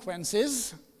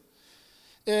consequences.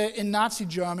 In Nazi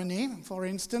Germany, for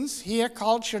instance, here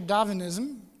culture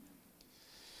Darwinism.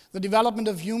 The development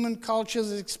of human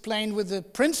cultures is explained with the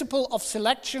principle of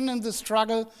selection and the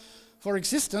struggle for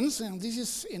existence, and this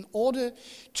is in order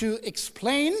to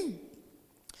explain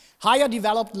higher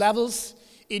developed levels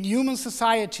in human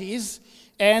societies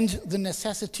and the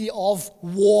necessity of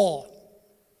war.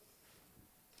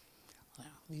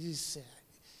 This is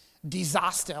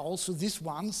disaster, also this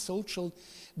one, social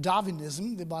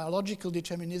Darwinism, the biological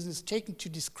determinism, is taken to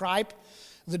describe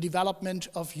the development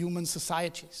of human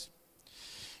societies.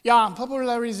 Yeah,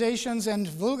 popularizations and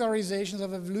vulgarizations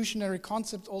of evolutionary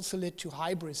concepts also led to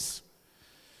hybrids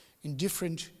in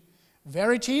different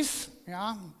varieties.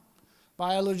 Yeah,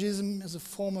 biologism is a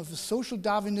form of a social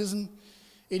Darwinism.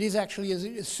 It is actually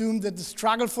assumed that the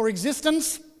struggle for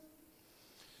existence,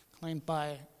 claimed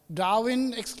by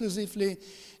Darwin exclusively,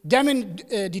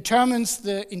 determines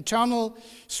the internal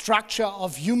structure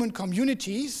of human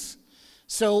communities,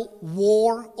 so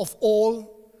war of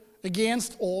all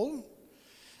against all,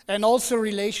 and also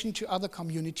relation to other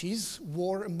communities,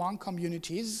 war among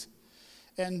communities.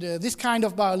 And this kind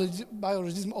of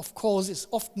biologism, of course, is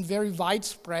often very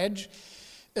widespread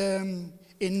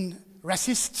in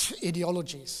racist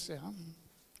ideologies. Yeah.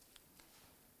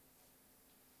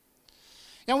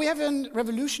 Now we have a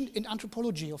revolution in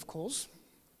anthropology, of course.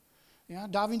 Yeah,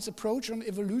 Darwin's approach on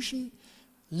evolution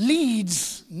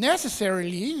leads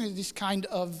necessarily this kind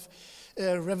of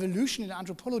revolution in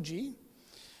anthropology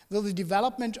with the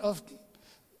development of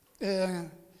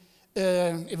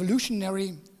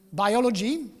evolutionary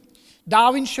biology.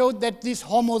 Darwin showed that this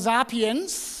Homo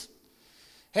sapiens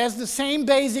has the same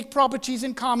basic properties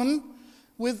in common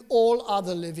with all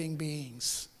other living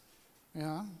beings.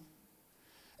 Yeah.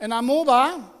 An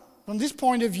amoeba, from this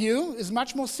point of view, is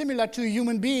much more similar to a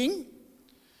human being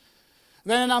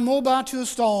than an amoeba to a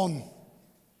stone.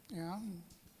 Yeah.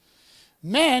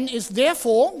 Man is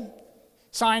therefore,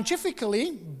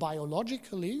 scientifically,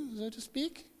 biologically, so to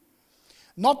speak,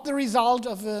 not the result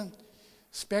of a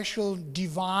special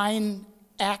divine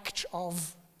act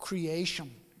of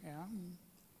creation.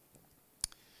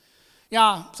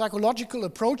 Yeah, psychological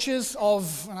approaches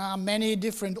of many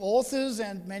different authors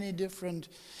and many different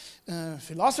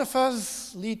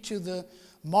philosophers lead to the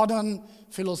modern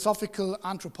philosophical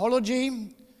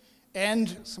anthropology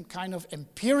and some kind of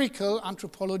empirical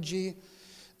anthropology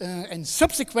and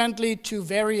subsequently to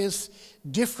various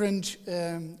different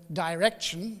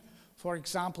directions. For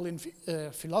example, in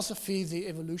philosophy, the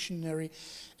evolutionary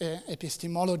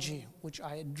epistemology, which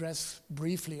I address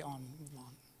briefly on.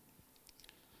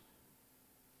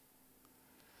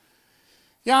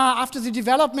 Yeah, after the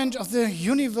development of the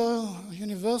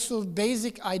universal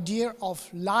basic idea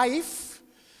of life,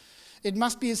 it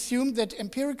must be assumed that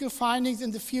empirical findings in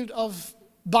the field of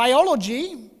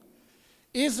biology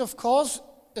is, of course,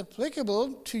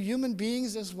 applicable to human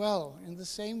beings as well, in the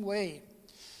same way.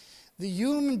 The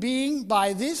human being,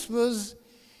 by this, was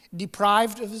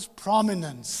deprived of his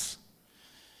prominence.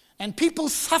 And people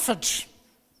suffered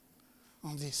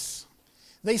on this.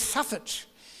 They suffered.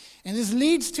 And this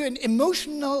leads to an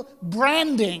emotional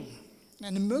branding.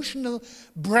 An emotional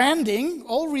branding,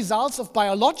 all results of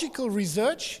biological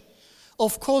research,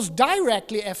 of course,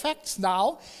 directly affects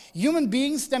now human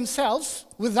beings themselves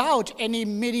without any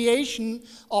mediation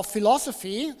of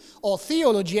philosophy or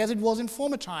theology as it was in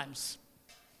former times.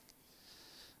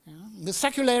 Yeah. The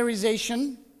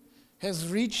secularization has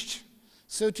reached,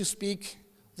 so to speak,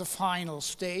 the final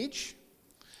stage.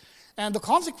 And the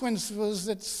consequence was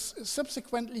that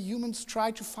subsequently humans try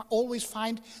to always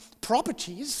find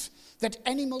properties that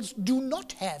animals do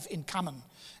not have in common.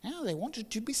 Yeah, they want it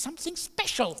to be something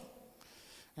special.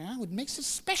 Yeah, what makes it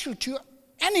special to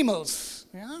animals.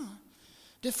 Yeah?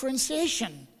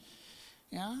 Differentiation.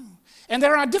 Yeah? And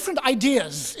there are different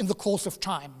ideas in the course of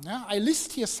time. Yeah? I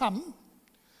list here some.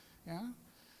 Yeah?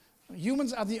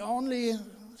 Humans are the only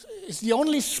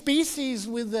species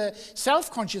with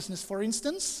self-consciousness, for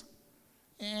instance.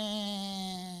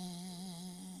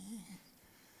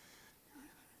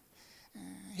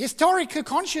 Historical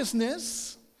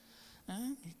consciousness,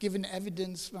 given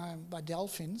evidence by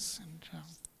dolphins,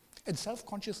 and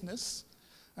self-consciousness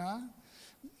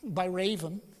by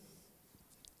raven.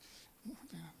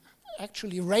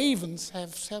 Actually, ravens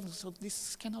have so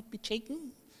this cannot be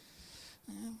taken.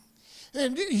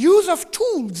 And use of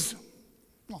tools.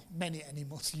 Well, many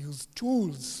animals use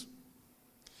tools.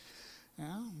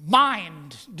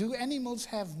 Mind. Do animals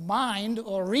have mind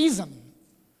or reason?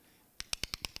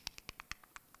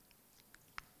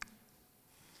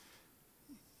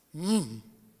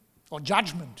 Or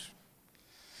judgment.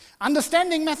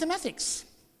 Understanding mathematics.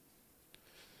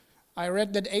 I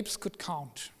read that apes could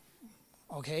count.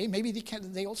 Okay, maybe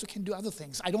they also can do other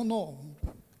things. I don't know.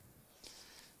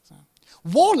 So,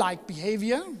 warlike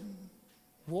behavior.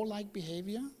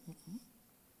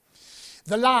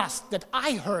 The last that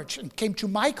I heard and came to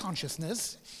my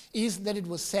consciousness is that it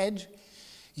was said,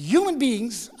 human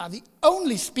beings are the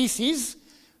only species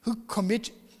who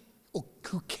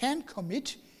can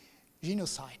commit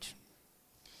genocide.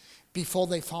 Before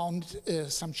they found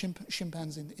some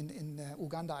chimpanzees in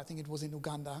Uganda, I think it was in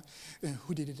Uganda,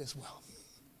 who did it as well.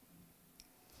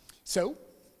 So,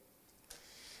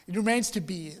 it remains to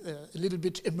be a little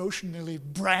bit emotionally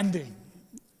branding.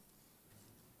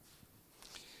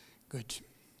 Good.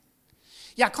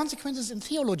 Yeah, consequences in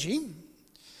theology.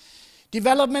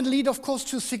 Development lead, of course,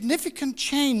 to significant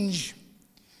change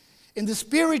in the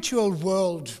spiritual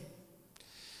world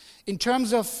in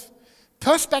terms of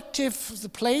perspective, the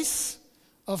place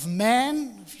of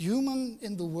man, of human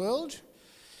in the world.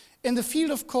 In the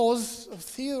field, of course, of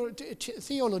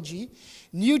theology,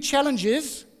 new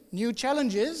challenges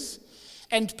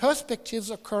and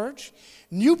perspectives occurred,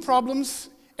 new problems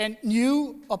and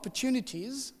new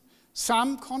opportunities.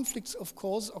 Some conflicts, of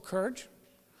course, occurred.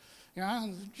 Yeah,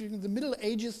 during the Middle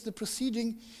Ages, the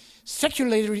preceding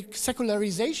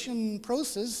secularization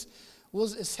process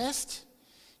was assessed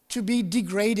to be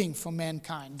degrading for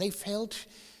mankind. They felt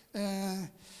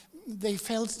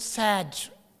sad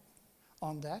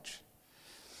on that.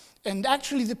 And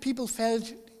actually the people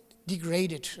felt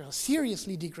degraded,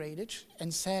 seriously degraded,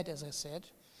 and sad, as I said.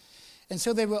 And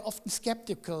so they were often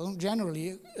skeptical,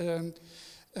 generally,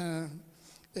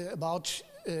 about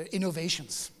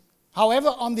innovations.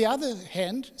 However, on the other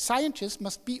hand, scientists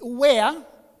must be aware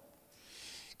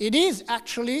it is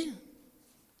actually,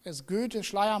 as Goethe,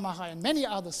 Schleiermacher, and many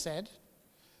others said,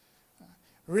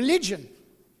 religion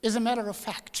is a matter of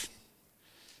fact.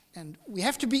 And we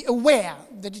have to be aware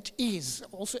that it is,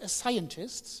 also as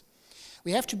scientists,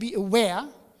 we have to be aware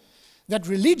that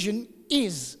religion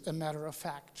is a matter of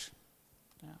fact.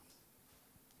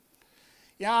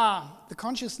 Yeah, the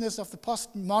consciousness of the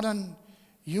postmodern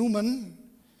human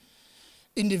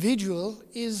individual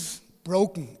is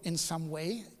broken in some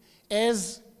way,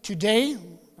 as today,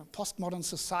 a postmodern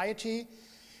society,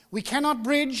 we cannot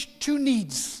bridge two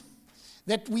needs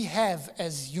that we have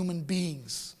as human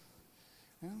beings.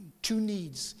 Two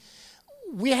needs.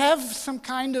 We have some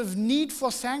kind of need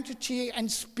for sanctity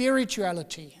and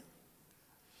spirituality,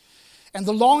 and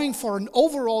the longing for an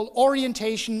overall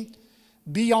orientation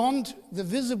beyond the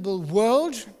visible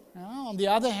world, on the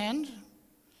other hand.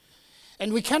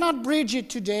 And we cannot bridge it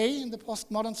today in the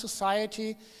postmodern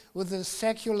society with the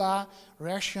secular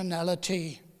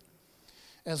rationality,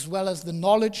 as well as the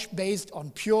knowledge based on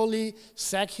purely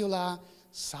secular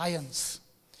science.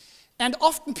 And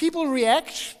often people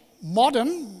react,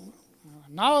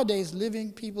 nowadays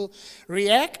living people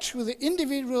react with the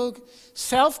individual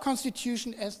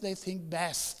self-constitution as they think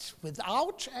best,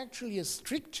 without actually a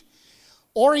strict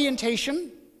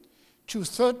orientation to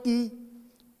certain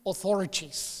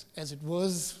authorities, as it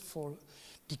was for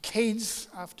decades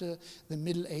after the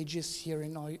Middle Ages here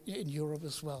in Europe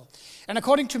as well. And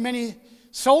according to many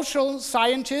social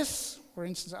scientists, for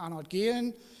instance Arnold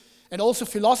Gehlen, and also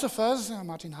philosophers,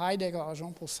 Martin Heidegger or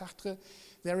Jean-Paul Sartre,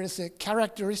 there is a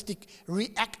characteristic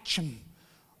reaction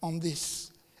on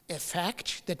this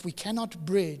fact that we cannot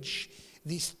bridge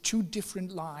these two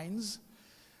different lines,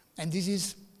 and this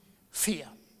is fear.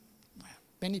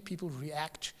 Many people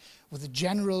react with a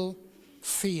general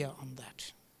fear on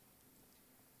that.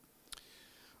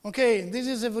 Okay, this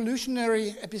is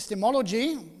evolutionary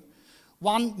epistemology,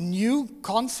 one new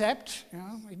concept.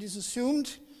 It is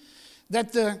assumed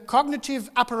that the cognitive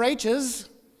apparatus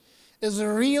is a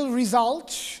real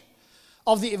result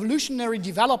of the evolutionary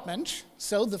development,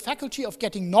 so the faculty of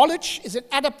getting knowledge, is an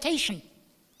adaptation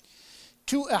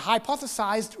to a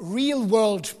hypothesized real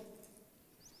world,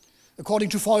 according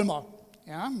to Vollmer.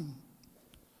 Yeah,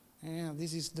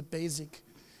 this is the basic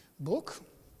book.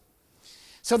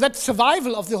 So that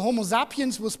survival of the Homo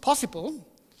sapiens was possible,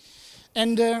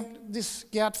 and this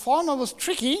Gerd Vollmer was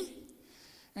tricky.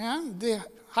 Yeah, the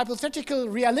hypothetical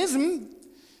realism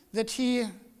that he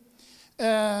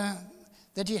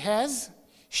has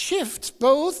shifts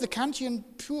both the Kantian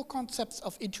pure concepts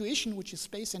of intuition, which is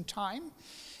space and time,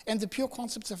 and the pure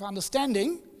concepts of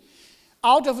understanding,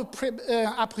 out of a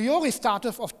priori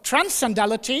status of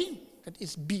transcendality, that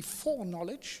is before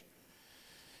knowledge,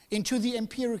 into the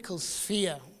empirical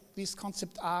sphere. These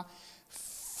concepts are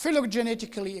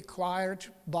phylogenetically acquired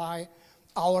by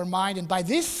our mind, and by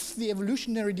this, the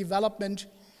evolutionary development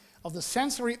of the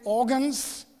sensory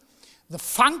organs, the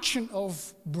function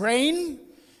of brain,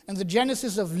 and the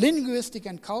genesis of linguistic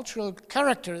and cultural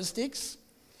characteristics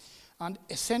are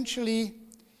essentially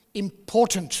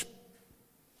important.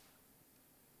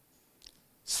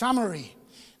 Summary.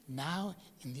 Now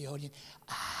in the audience,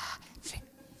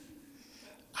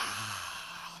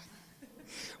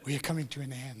 we are coming to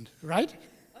an end, right?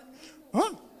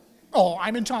 Huh? Oh,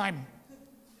 I'm in time.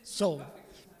 So,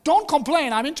 don't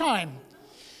complain, I'm in time.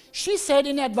 She said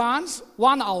in advance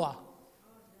 1 hour.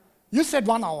 You said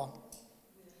 1 hour.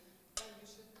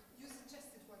 You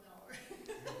suggested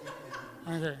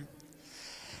 1 hour. Okay.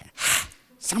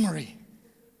 Summary.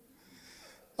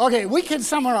 Okay, we can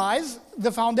summarize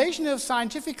the foundation of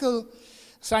scientific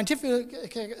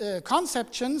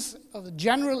conceptions of the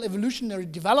general evolutionary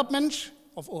development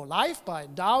of our life by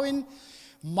Darwin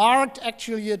marked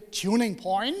actually a tuning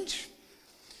point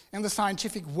in the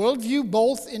scientific worldview,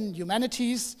 both in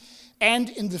humanities and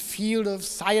in the field of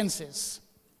sciences.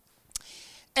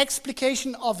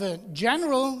 Explication of a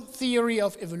general theory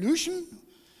of evolution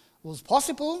was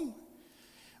possible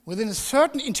within a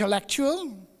certain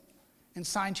intellectual and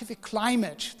scientific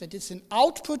climate that is an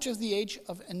output of the age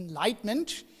of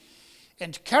enlightenment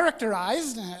and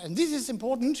characterized, and this is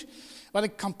important, by the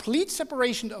complete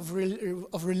separation of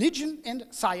religion and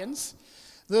science,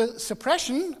 the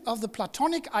suppression of the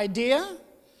Platonic idea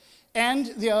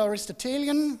and the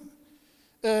Aristotelian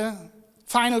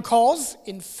final cause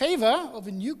in favor of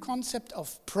a new concept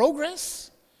of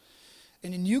progress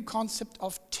and a new concept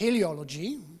of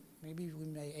teleology. Maybe we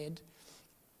may add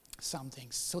some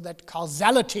things. So that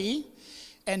causality,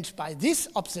 and by this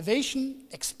observation,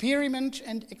 experiment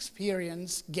and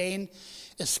experience gain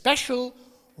a special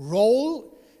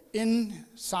role in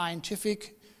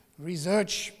scientific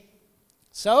research.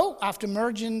 So, after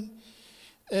merging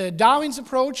Darwin's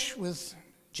approach with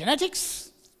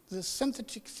genetics, the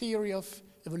synthetic theory of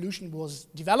evolution was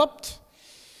developed.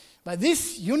 By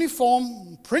this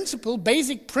uniform principle,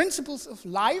 basic principles of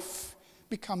life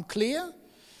become clear,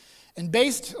 and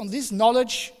based on this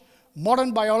knowledge,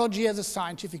 modern biology as a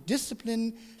scientific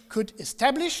discipline could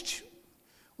establish,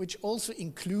 which also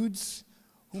includes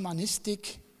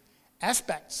humanistic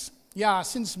aspects. Yeah,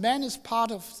 since man is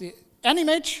part of the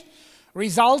animate,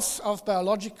 results of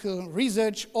biological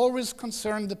research always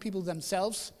concern the people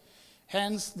themselves.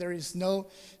 Hence, there is no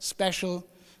special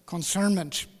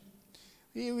concernment.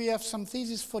 Here we have some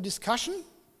theses for discussion.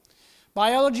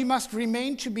 Biology must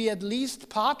remain to be at least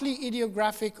partly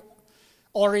idiographic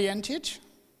oriented.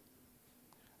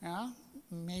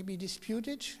 Maybe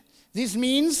disputed. This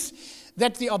means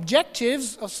that the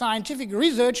objectives of scientific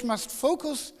research must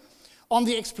focus on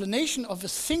the explanation of a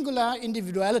singular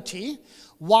individuality.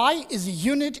 Why is a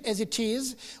unit as it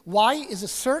is? Why is a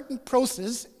certain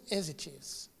process as it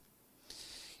is?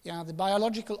 The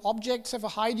biological objects have a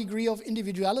high degree of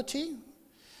individuality.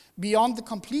 Beyond the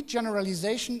complete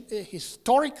generalization, a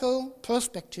historical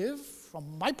perspective,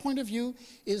 from my point of view,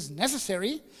 is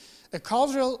necessary. A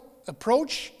causal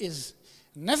approach is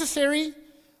necessary,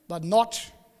 but not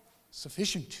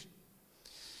sufficient.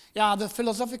 The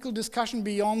philosophical discussion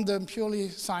beyond the purely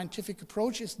scientific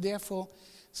approach is therefore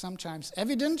sometimes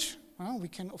evident. We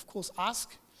can, of course,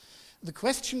 ask the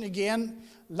question again,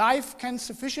 life can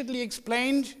sufficiently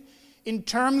explained in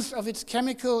terms of its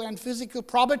chemical and physical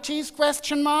properties, ?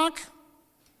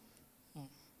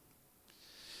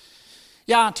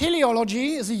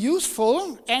 Teleology is a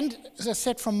useful and, as I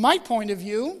said, from my point of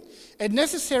view, a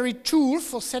necessary tool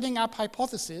for setting up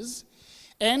hypotheses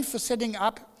and for setting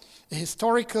up a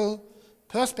historical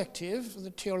perspective. The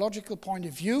theological point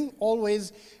of view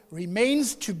always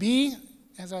remains to be,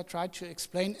 as I tried to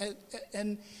explain,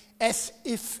 an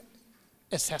as-if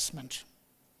assessment.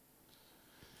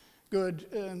 Good.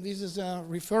 These are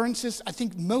references. I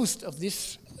think most of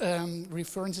this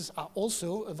references are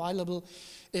also available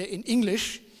in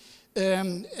English.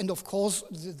 And of course,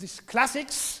 these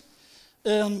classics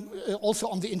also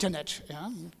on the internet. Yeah?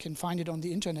 You can find it on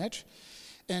the internet.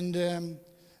 And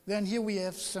then here we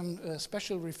have some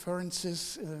special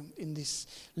references in this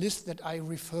list that I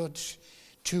referred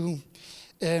to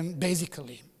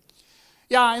basically.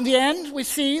 Yeah, in the end, we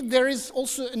see there is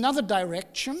also another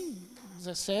direction. As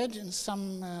I said, in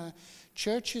some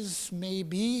churches,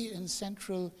 maybe in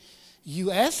central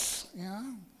US.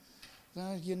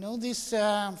 Yeah, you know this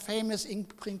famous in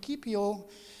principio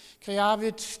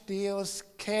creavit Deus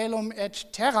caelum et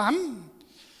terram,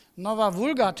 Nova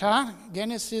Vulgata,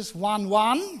 Genesis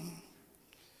 1:1.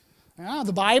 Yeah,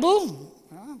 the Bible,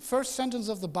 first sentence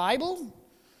of the Bible.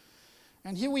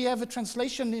 And here we have a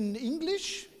translation in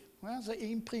English. Well, the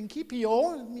in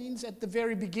principio means at the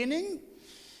very beginning.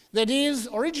 That is,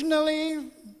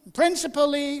 originally,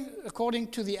 principally, according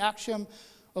to the axiom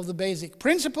of the basic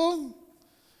principle.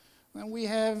 When we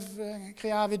have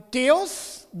creavit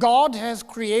Deus, God has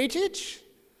created,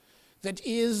 that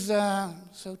is,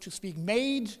 so to speak,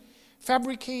 made,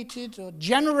 fabricated, or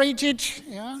generated.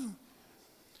 Yeah?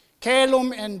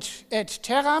 Caelum and et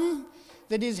terram,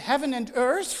 that is heaven and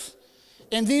earth,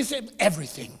 and this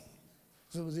everything.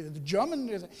 So the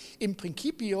German, im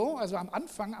principio, also am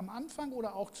Anfang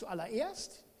oder auch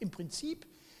zuallererst, im Prinzip,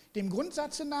 dem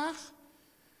Grundsatze nach,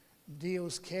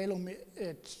 Deus caelum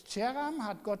et terram,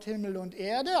 hat Gott Himmel und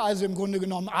Erde, also im Grunde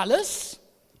genommen alles.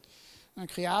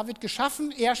 Creavit,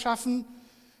 geschaffen, erschaffen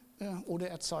oder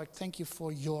erzeugt. Thank you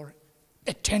for your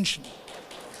attention.